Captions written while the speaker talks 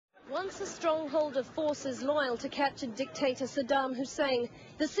Once a stronghold of forces loyal to captured dictator Saddam Hussein,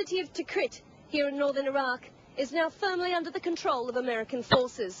 the city of Tikrit, here in northern Iraq, is now firmly under the control of American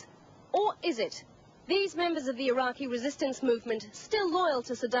forces. Or is it? These members of the Iraqi resistance movement, still loyal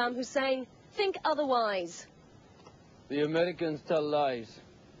to Saddam Hussein, think otherwise. The Americans tell lies.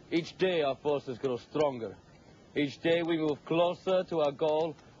 Each day our forces grow stronger. Each day we move closer to our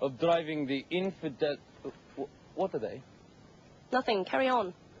goal of driving the infidel... What are they? Nothing. Carry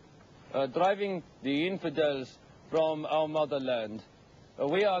on. Driving the infidels from our motherland.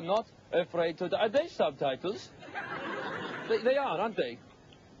 We are not afraid to... Are they subtitles? They are, aren't they?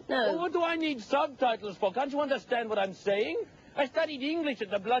 No. Well, what do I need subtitles for? Can't you understand what I'm saying? I studied English at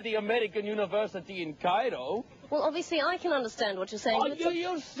the bloody American University in Cairo. Well, obviously I can understand what you're saying. Oh,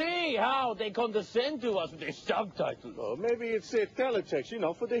 you see how they condescend to us with their subtitles. Oh, maybe it's teletext, you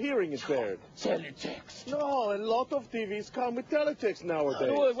know, for the hearing impaired. Teletext? No, a lot of TVs come with teletext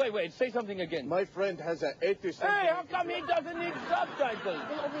nowadays. Wait, say something again. My friend has an 80-cent... Hey, how come he doesn't need subtitles?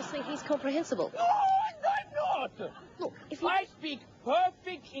 Well, obviously he's comprehensible. No, I'm not. Look, if you... I speak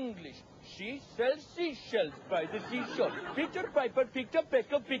perfect English. She sells seashells by the seashore. Peter Piper picked a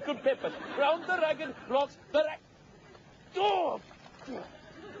peck of pickled peppers. Round the ragged rocks, Oh!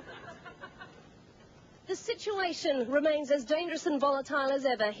 The situation remains as dangerous and volatile as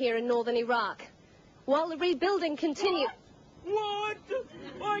ever here in northern Iraq. While the rebuilding continues... What?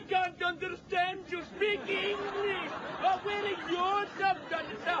 I can't understand you speak English. Where is your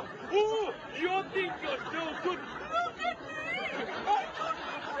subtitles now? Oh, you think you're so good. Look at me. I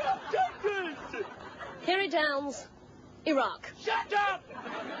got subtitles. Harry Downs, Iraq. Shut up!